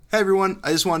Hey everyone,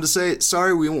 I just wanted to say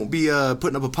sorry we won't be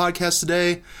putting up a podcast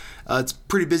today. It's a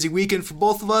pretty busy weekend for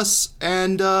both of us,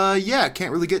 and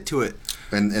can't really get to it.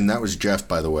 And that was Jeff,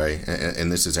 by the way, and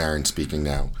this is Aaron speaking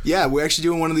now. Yeah, we're actually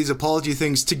doing one of these apology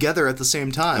things together at the same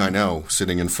time. I know,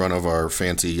 sitting in front of our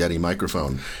fancy Yeti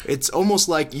microphone. It's almost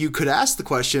like you could ask the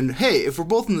question, hey, if we're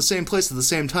both in the same place at the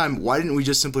same time, why didn't we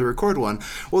just simply record one?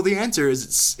 Well, the answer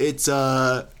is it's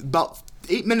about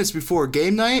 8 minutes before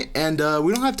game night, and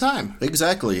we don't have time.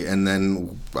 Exactly, and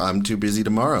then I'm too busy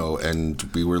tomorrow, and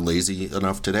we were lazy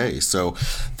enough today. So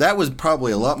that was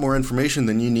probably a lot more information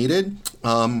than you needed,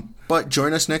 but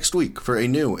join us next week for a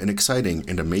new and exciting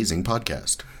and amazing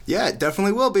podcast. Yeah, it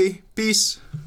definitely will be. Peace.